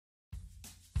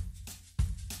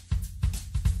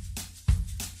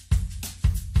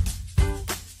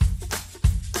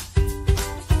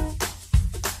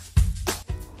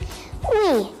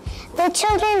The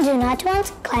children do not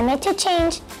want climate to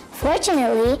change.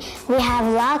 Fortunately, we have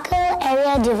local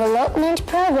area development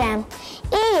program,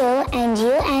 EU and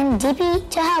UNDP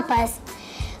to help us.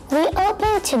 We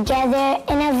open together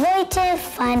innovative,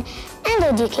 fun and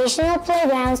educational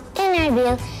playgrounds in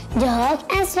Erbil,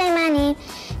 Duhok and Sulaimaniah,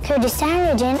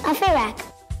 Kurdistan Region of Iraq.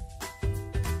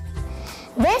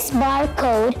 This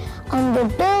barcode on the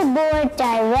billboard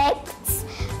directs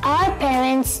our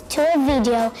parents to a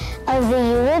video of the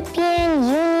European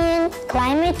Union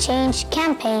climate change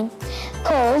campaign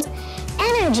called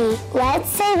Energy, Let's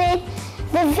Save It.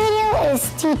 The video is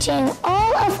teaching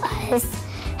all of us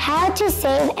how to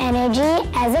save energy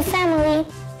as a family.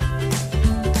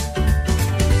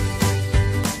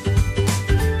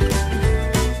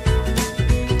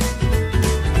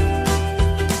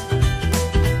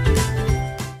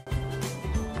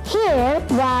 Here,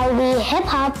 while we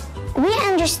hip-hop, we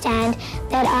understand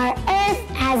that our Earth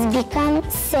has become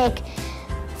sick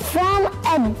from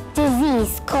a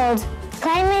disease called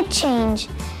climate change.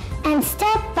 And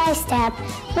step by step,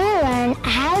 we learn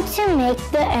how to make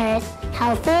the Earth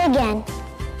healthy again.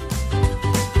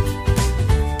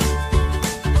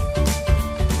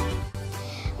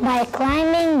 By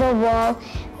climbing the wall,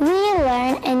 we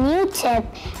learn a new tip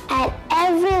at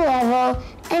every level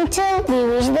until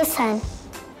we reach the sun.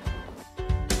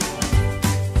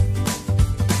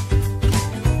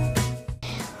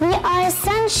 We are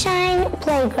Sunshine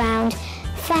Playground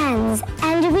fans,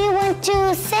 and we want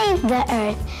to save the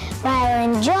Earth while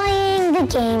enjoying the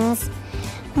games.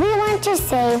 We want to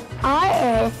save our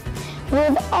Earth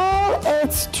with all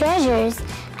its treasures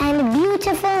and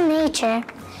beautiful nature,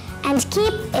 and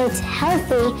keep it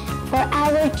healthy for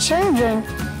our children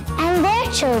and their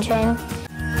children.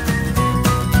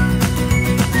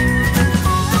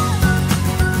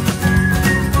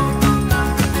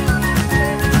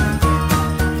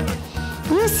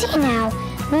 You see now,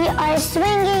 we are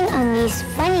swinging on these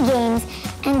funny games,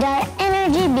 and our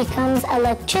energy becomes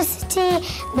electricity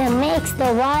that makes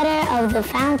the water of the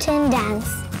fountain dance.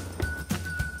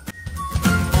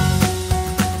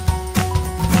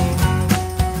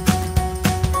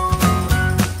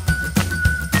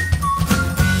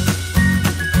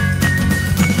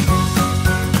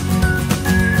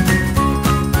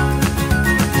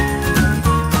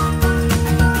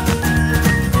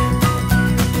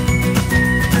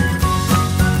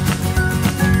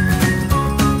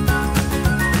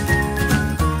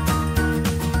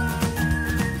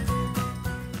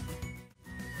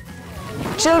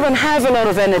 Children have a lot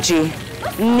of energy,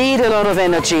 need a lot of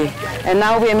energy, and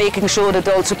now we are making sure that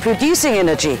they're also producing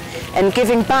energy and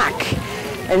giving back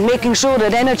and making sure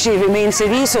that energy remains a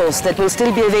resource that will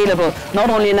still be available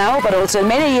not only now but also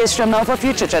many years from now for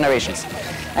future generations.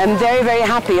 I'm very, very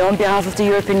happy on behalf of the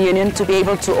European Union to be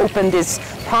able to open this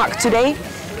park today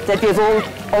that we've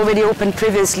already opened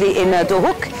previously in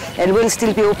Dehok and will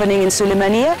still be opening in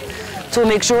Sulaimaniah, to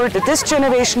make sure that this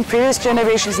generation, previous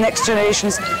generations, next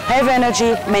generations have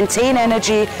energy, maintain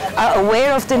energy, are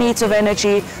aware of the needs of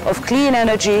energy, of clean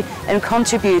energy, and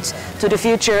contribute to the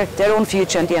future, their own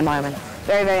future and the environment.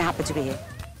 Very, very happy to be here.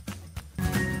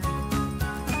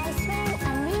 By swimming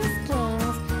on these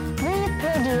games, we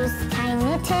produce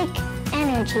kinetic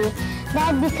energy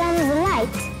that becomes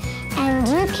light. And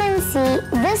you can see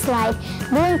this light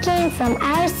blinking from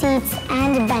our seats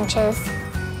and benches.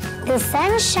 The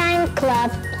Sunshine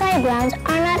Club playgrounds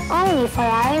are not only for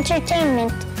our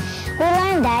entertainment. We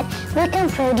learn that we can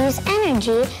produce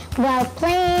energy while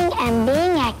playing and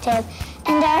being active,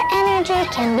 and our energy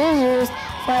can be used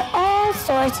for all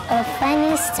sorts of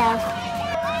funny stuff.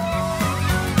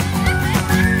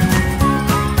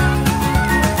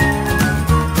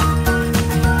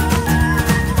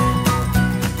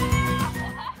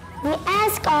 We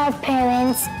ask our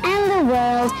parents and the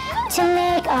world to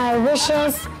make our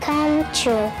wishes come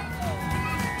true.